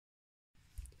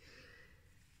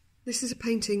This is a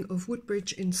painting of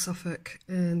Woodbridge in Suffolk,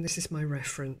 and this is my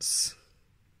reference.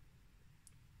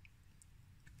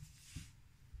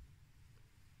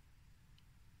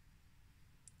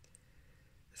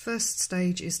 The first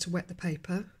stage is to wet the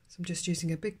paper, so I'm just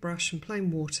using a big brush and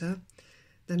plain water.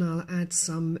 Then I'll add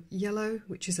some yellow,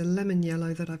 which is a lemon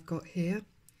yellow that I've got here,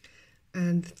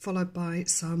 and followed by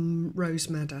some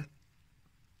rose madder.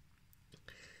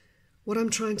 What I'm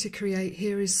trying to create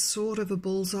here is sort of a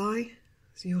bullseye,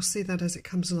 so you'll see that as it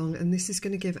comes along, and this is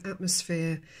going to give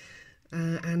atmosphere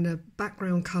and a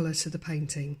background colour to the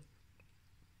painting.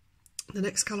 The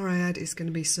next colour I add is going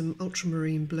to be some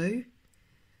ultramarine blue.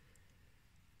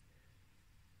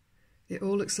 It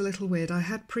all looks a little weird. I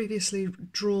had previously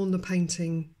drawn the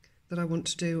painting that I want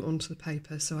to do onto the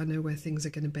paper, so I know where things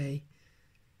are going to be.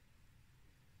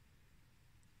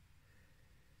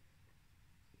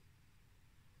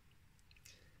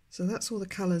 So that's all the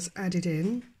colours added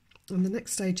in, and the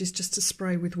next stage is just to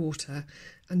spray with water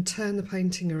and turn the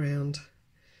painting around.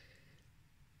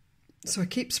 So I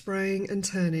keep spraying and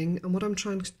turning, and what I'm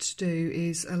trying to do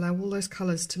is allow all those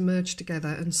colours to merge together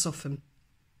and soften.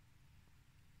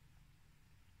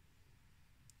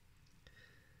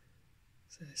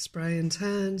 So spray and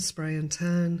turn,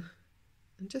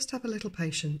 and just have a little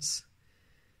patience.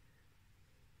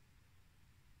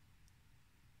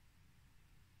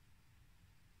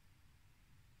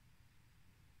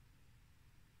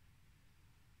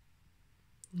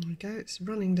 There we go, it's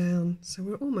running down, so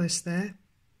we're almost there.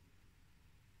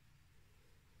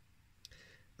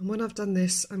 And when I've done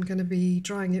this, I'm going to be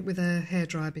drying it with a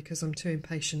hairdryer because I'm too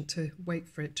impatient to wait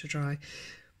for it to dry.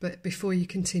 But before you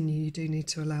continue, you do need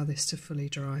to allow this to fully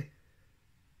dry.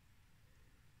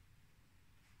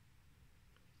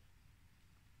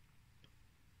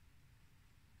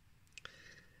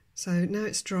 So now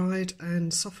it's dried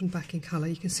and softened back in colour.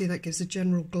 You can see that gives a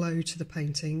general glow to the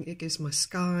painting. It gives my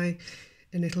sky,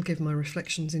 and it'll give my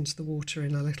reflections into the water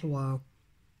in a little while.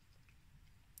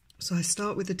 So I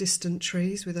start with the distant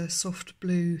trees with a soft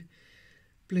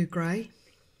blue-grey.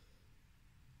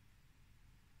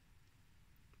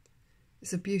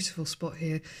 It's a beautiful spot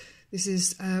here. This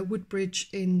is Woodbridge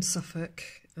in Suffolk,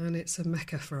 and it's a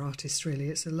mecca for artists really.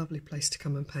 It's a lovely place to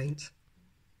come and paint.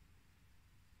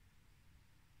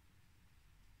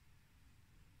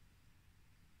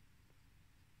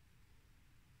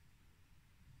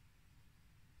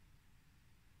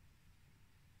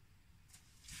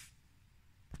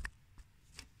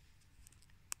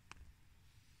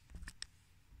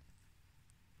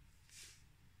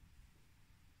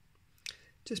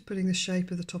 Just putting the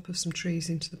shape of the top of some trees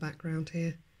into the background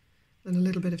here, and a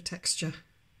little bit of texture.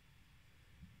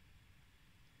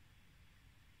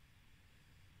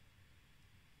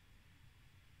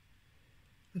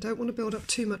 I don't want to build up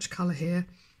too much colour here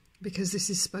because this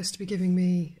is supposed to be giving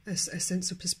me a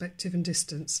sense of perspective and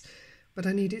distance, but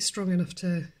I need it strong enough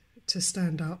to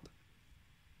stand up.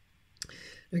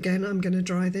 Again, I'm going to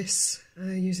dry this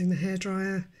using the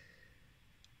hairdryer,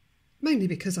 mainly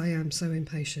because I am so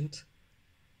impatient.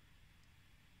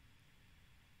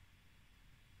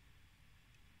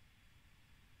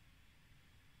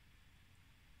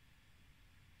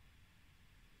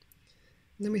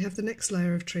 And then we have the next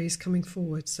layer of trees coming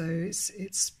forward, so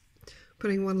it's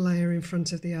putting one layer in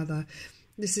front of the other.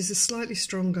 This is a slightly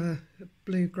stronger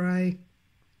blue-grey.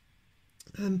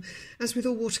 As with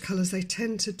all watercolours, they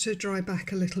tend to dry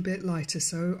back a little bit lighter,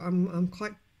 so I'm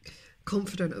quite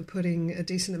confident of putting a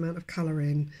decent amount of colour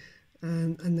in,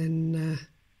 and then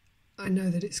I know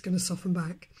that it's going to soften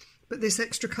back. But this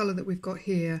extra colour that we've got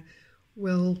here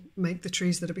will make the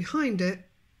trees that are behind it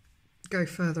go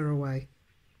further away.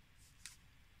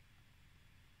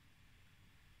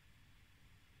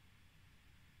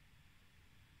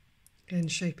 Again,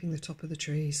 shaping the top of the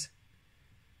trees.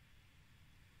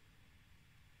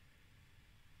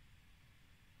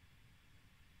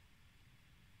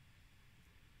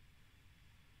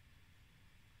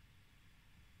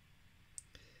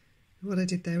 What I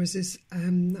did there was I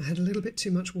had a little bit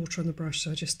too much water on the brush,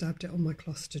 so I just dabbed it on my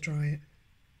cloth to dry it.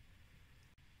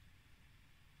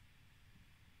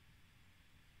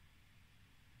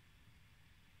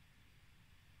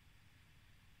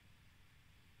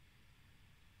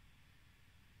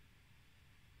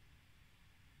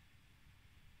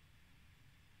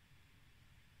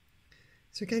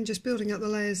 So again, just building up the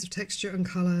layers of texture and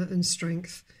colour and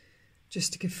strength,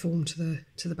 just to give form to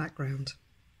the background.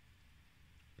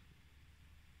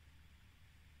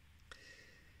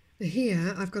 Now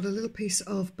here I've got a little piece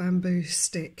of bamboo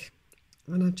stick,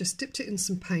 and I've just dipped it in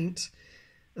some paint,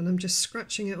 and I'm just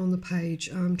scratching it on the page.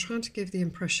 I'm trying to give the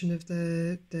impression of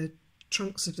the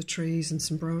trunks of the trees and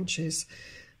some branches,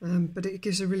 but it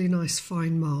gives a really nice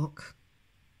fine mark.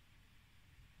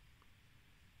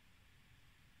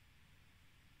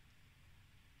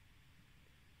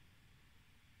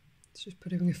 Just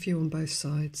putting a few on both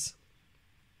sides.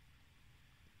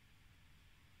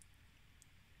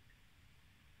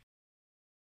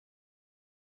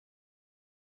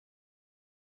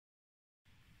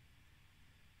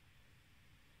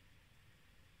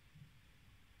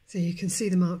 So you can see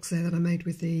the marks there that I made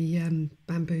with the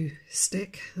bamboo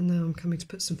stick, and now I'm coming to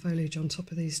put some foliage on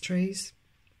top of these trees.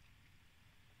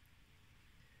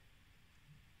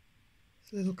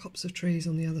 So little copse of trees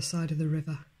on the other side of the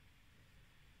river.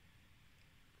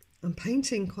 I'm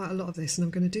painting quite a lot of this, and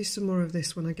I'm going to do some more of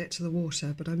this when I get to the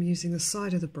water, but I'm using the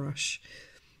side of the brush,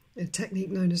 a technique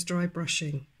known as dry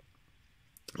brushing.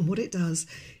 And what it does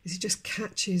is it just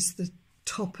catches the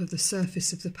top of the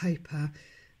surface of the paper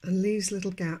and leaves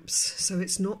little gaps, so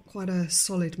it's not quite a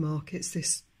solid mark, it's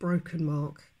this broken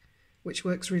mark, which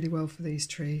works really well for these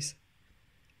trees.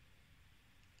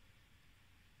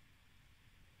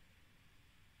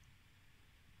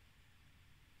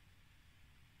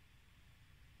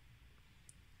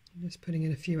 I'm just putting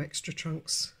in a few extra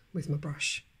trunks with my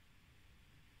brush.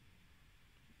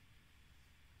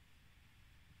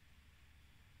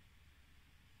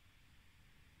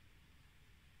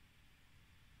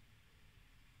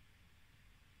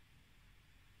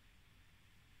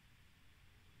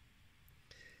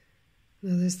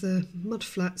 Now there's the mud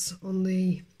flats on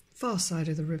the far side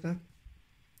of the river.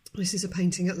 This is a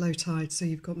painting at low tide, so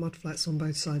you've got mud flats on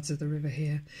both sides of the river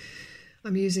here.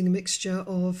 I'm using a mixture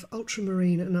of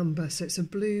ultramarine and umber, so it's a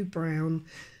blue-brown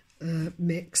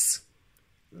mix.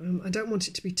 I don't want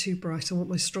it to be too bright, I want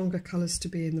my stronger colours to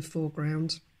be in the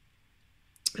foreground.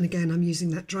 And again, I'm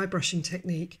using that dry brushing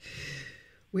technique,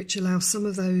 which allows some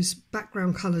of those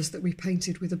background colours that we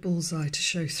painted with a bullseye to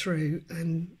show through,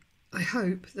 and I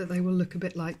hope that they will look a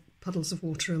bit like puddles of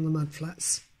water on the mud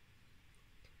flats.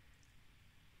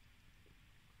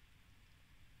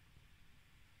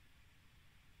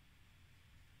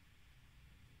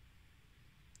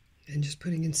 And just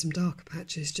putting in some darker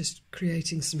patches, just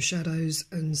creating some shadows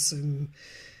and some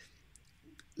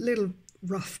little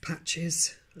rough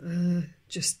patches,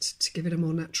 just to give it a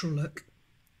more natural look.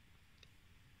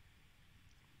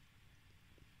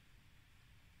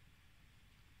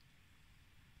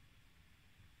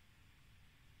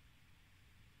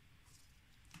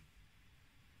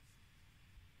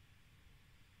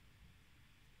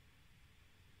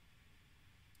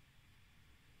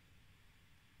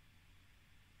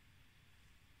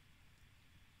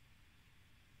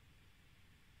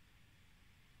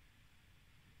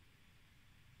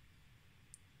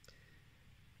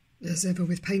 As ever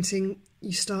with painting,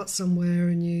 you start somewhere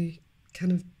and you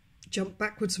kind of jump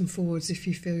backwards and forwards if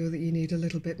you feel that you need a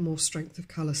little bit more strength of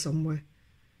colour somewhere.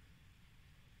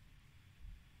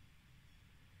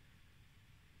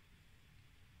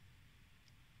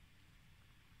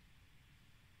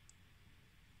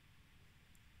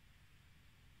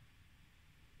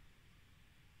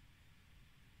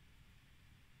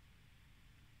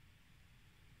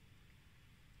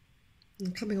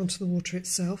 And coming onto the water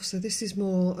itself, so this is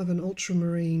more of an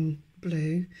ultramarine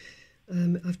blue.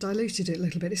 I've diluted it a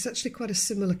little bit. It's actually quite a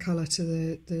similar colour to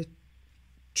the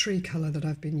tree colour that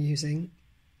I've been using.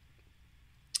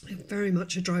 Very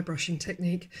much a dry brushing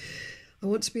technique. I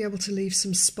want to be able to leave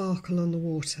some sparkle on the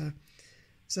water.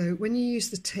 So when you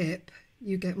use the tip,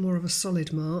 you get more of a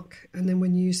solid mark, and then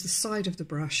when you use the side of the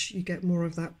brush, you get more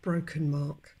of that broken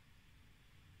mark.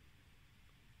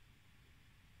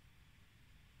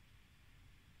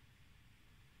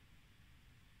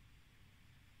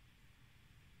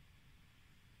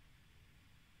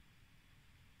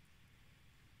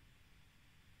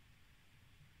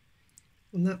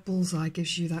 And that bullseye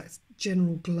gives you that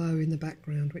general glow in the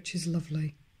background, which is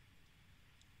lovely.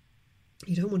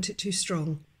 You don't want it too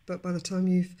strong, but by the time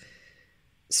you've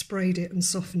sprayed it and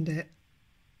softened it,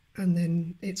 and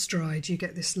then it's dried, you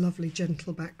get this lovely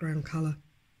gentle background colour.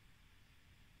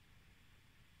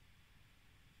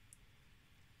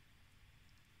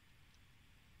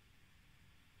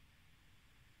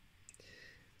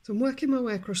 So I'm working my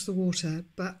way across the water,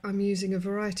 but I'm using a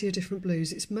variety of different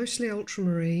blues. It's mostly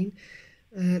ultramarine.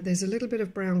 There's a little bit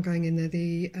of brown going in there,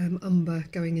 the umber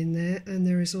going in there, and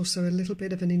there is also a little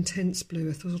bit of an intense blue,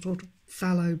 a sort of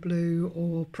phthalo blue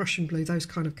or Prussian blue, those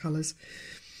kind of colours.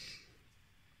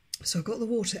 So I've got the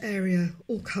water area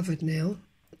all covered now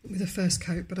with a first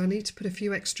coat, but I need to put a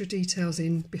few extra details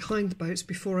in behind the boats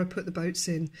before I put the boats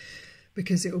in,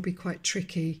 because it will be quite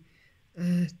tricky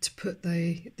to put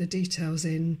the details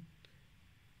in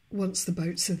once the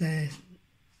boats are there.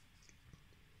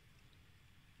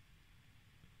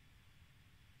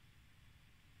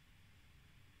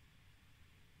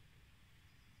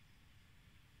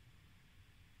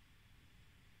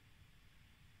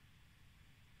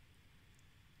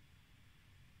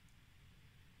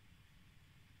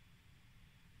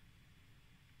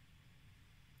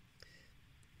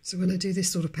 So when I do this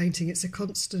sort of painting, it's a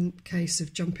constant case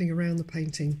of jumping around the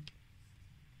painting,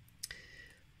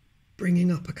 bringing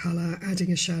up a colour,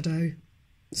 adding a shadow,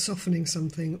 softening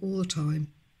something all the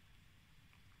time.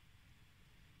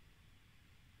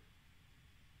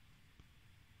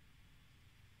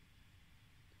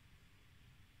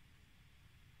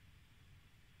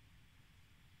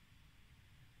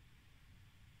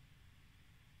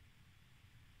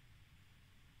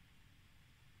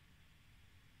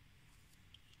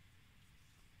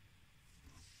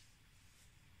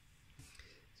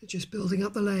 So just building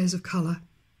up the layers of colour.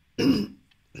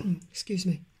 Excuse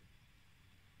me.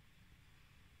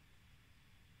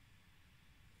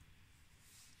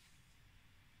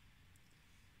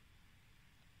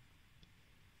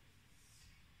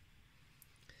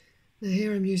 Now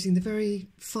here I'm using the very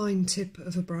fine tip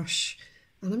of a brush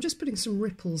and I'm just putting some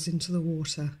ripples into the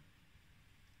water.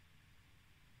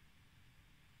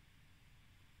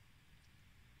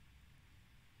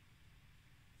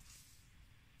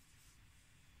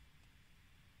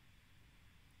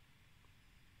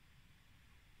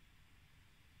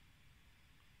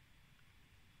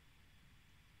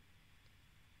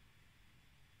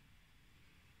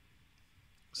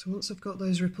 So once I've got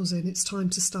those ripples in, it's time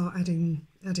to start adding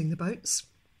the boats.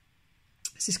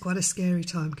 This is quite a scary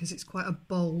time because it's quite a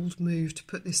bold move to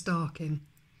put this dark in.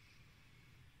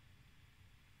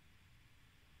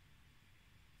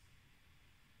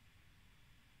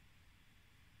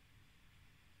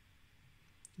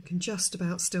 You can just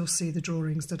about still see the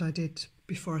drawings that I did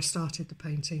before I started the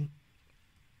painting.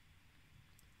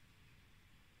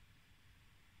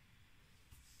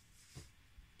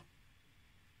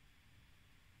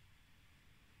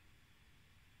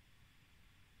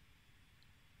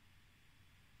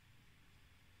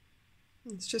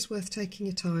 It's just worth taking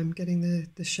your time, getting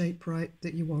the shape right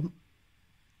that you want.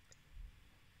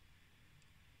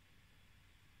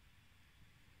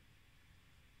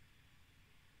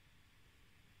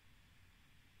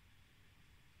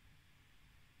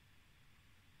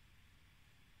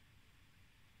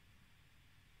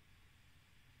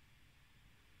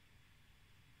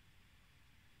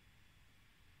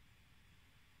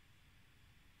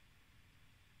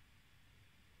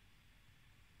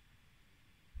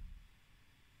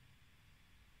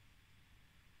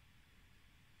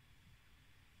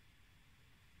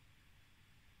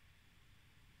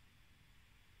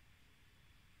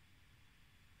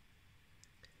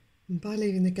 And by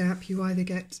leaving the gap, you either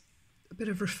get a bit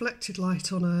of reflected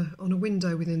light on a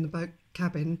window within the boat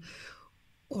cabin,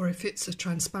 or if it's a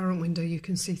transparent window you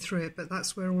can see through it, but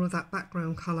that's where all of that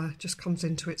background colour just comes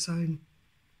into its own.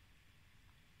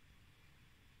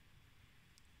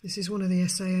 This is one of the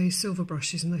SAA silver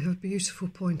brushes and they have a beautiful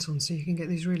point on, so you can get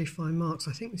these really fine marks.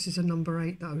 I think this is a number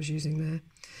 8 that I was using there.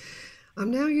 I'm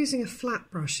now using a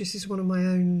flat brush. This is one of my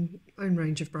own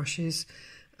range of brushes.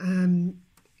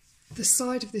 The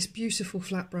side of this beautiful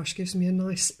flat brush gives me a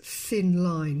nice thin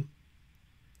line,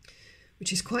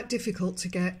 which is quite difficult to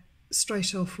get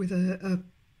straight off with a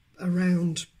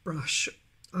round brush.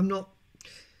 I'm not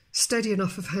steady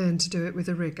enough of hand to do it with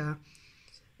a rigger.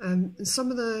 And some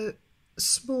of the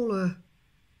smaller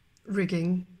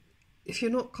rigging, if you're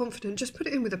not confident, just put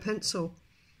it in with a pencil.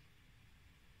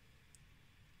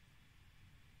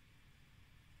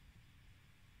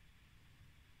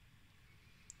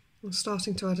 I'm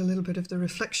starting to add a little bit of the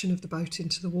reflection of the boat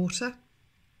into the water.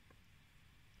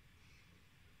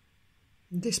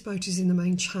 This boat is in the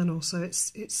main channel, so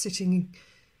it's sitting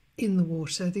in the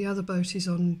water. The other boat is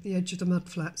on the edge of the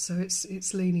mudflat, so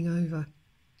it's leaning over.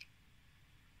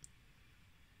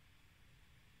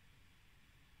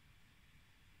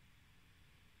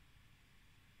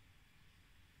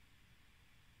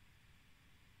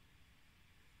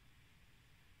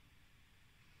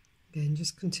 Again,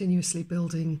 just continuously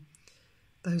building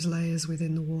those layers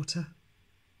within the water.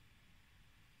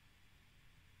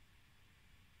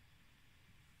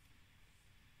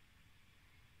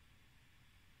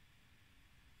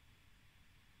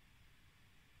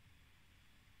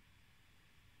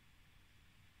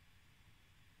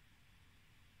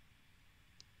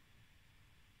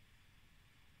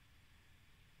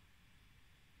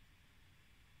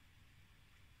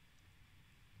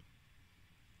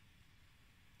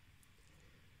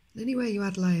 Anywhere you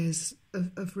add layers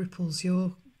of ripples,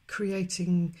 you're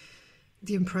creating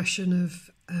the impression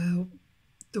of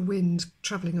the wind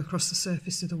travelling across the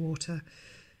surface of the water.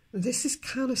 This is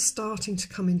kind of starting to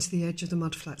come into the edge of the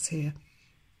mudflats here.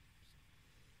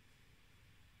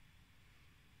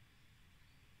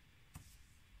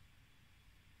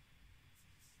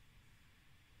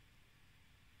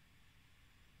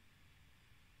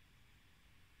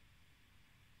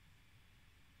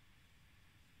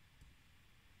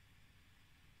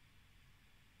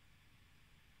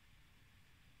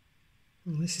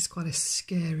 This is quite a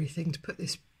scary thing to put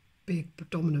this big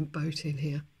dominant boat in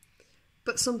here.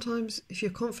 But sometimes if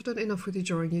you're confident enough with your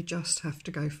drawing, you just have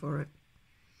to go for it.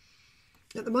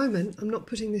 At the moment, I'm not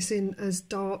putting this in as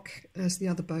dark as the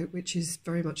other boat, which is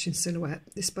very much in silhouette.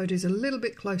 This boat is a little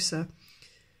bit closer,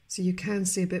 so you can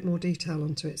see a bit more detail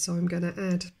onto it. So I'm going to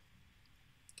add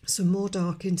some more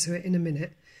dark into it in a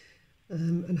minute,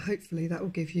 and hopefully that will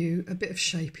give you a bit of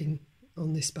shaping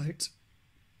on this boat.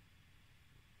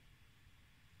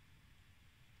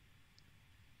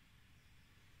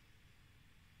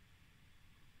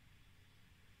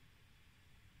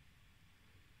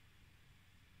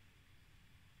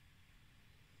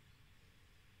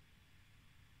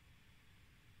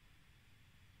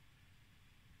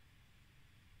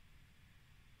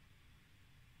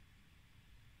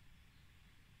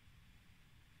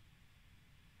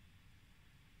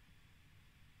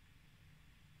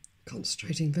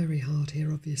 Concentrating very hard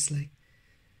here, obviously.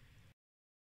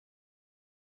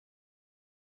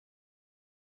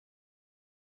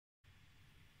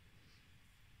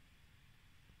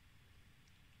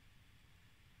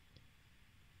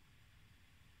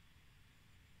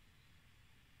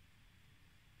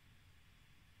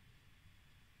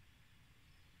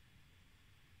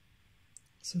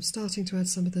 So I'm starting to add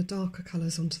some of the darker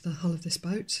colours onto the hull of this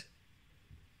boat.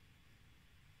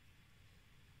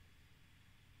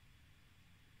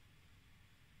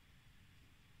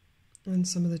 And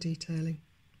some of the detailing.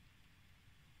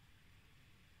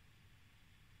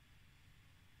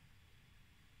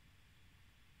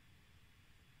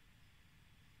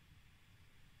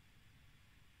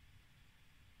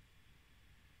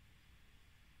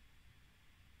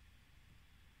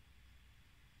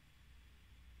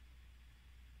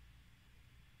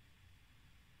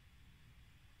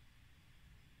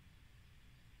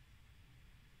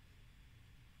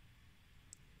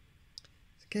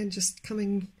 Again, just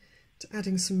coming to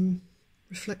adding some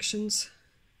reflections.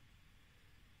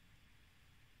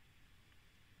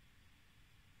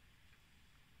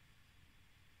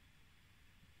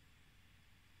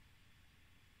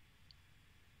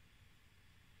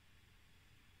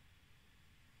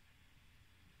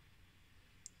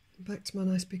 Back to my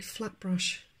nice big flat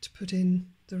brush to put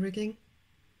in the rigging.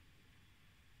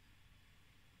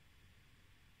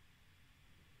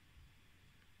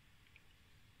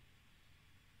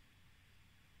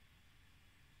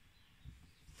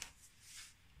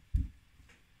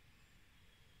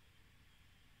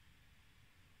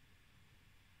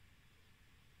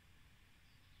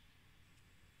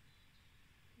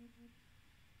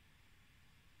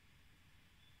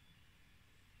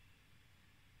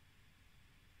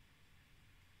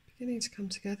 Beginning to come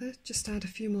together, just add a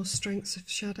few more strengths of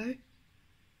shadow.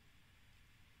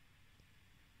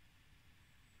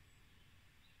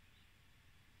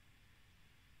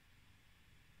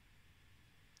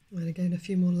 And again, a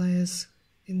few more layers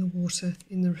in the water,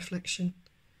 in the reflection.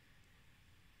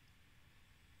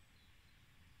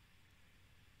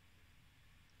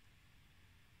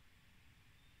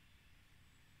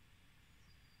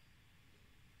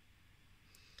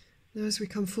 Now as we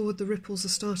come forward, the ripples are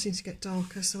starting to get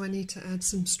darker, so I need to add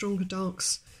some stronger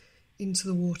darks into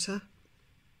the water.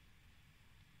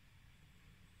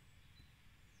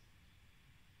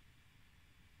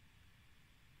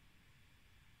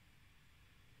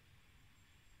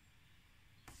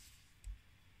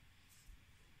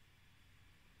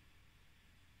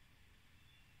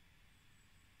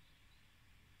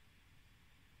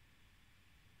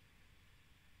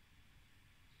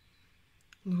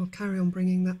 And I'll carry on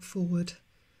bringing that forward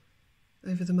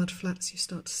over the mud flats. You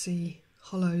start to see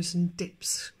hollows and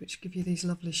dips which give you these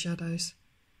lovely shadows.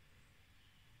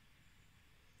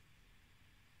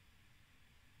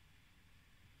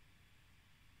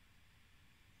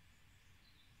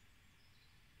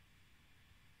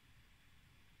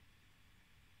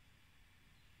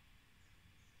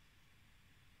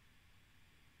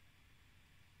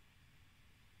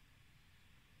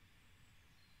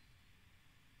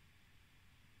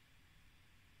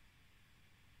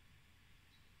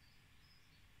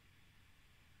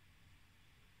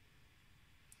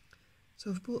 So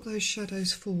I've brought those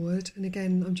shadows forward, and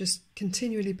again I'm just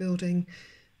continually building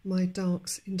my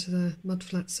darks into the mud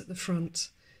flats at the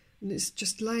front, and it's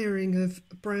just layering of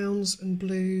browns and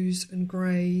blues and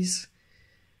greys.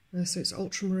 So it's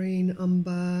ultramarine,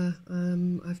 umber,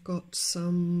 I've got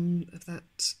some of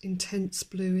that intense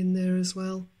blue in there as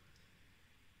well.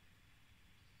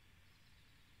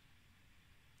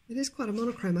 It is quite a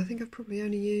monochrome. I think I've probably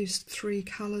only used 3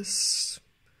 colours.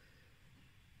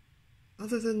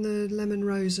 Other than the lemon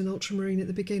rose and ultramarine at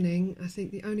the beginning, I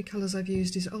think the only colours I've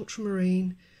used is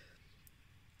ultramarine,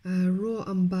 raw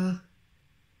umber,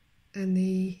 and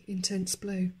the intense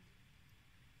blue.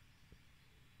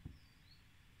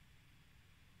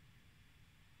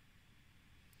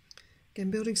 Again,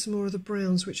 building some more of the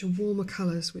browns, which are warmer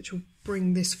colours, which will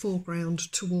bring this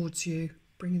foreground towards you.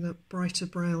 Bringing that brighter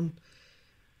brown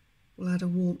will add a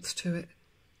warmth to it.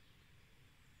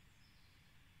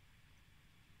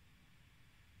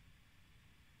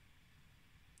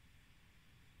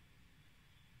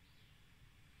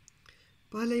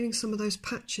 By leaving some of those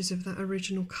patches of that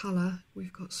original colour,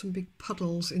 we've got some big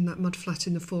puddles in that mudflat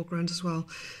in the foreground as well.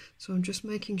 So I'm just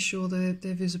making sure they're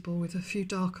visible with a few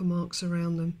darker marks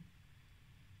around them.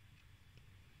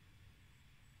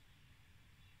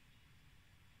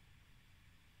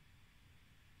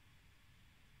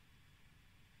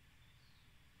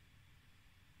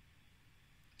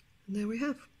 And there we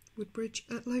have Woodbridge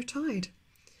at low tide.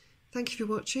 Thank you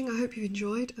for watching. I hope you've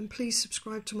enjoyed, and please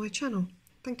subscribe to my channel.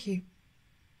 Thank you.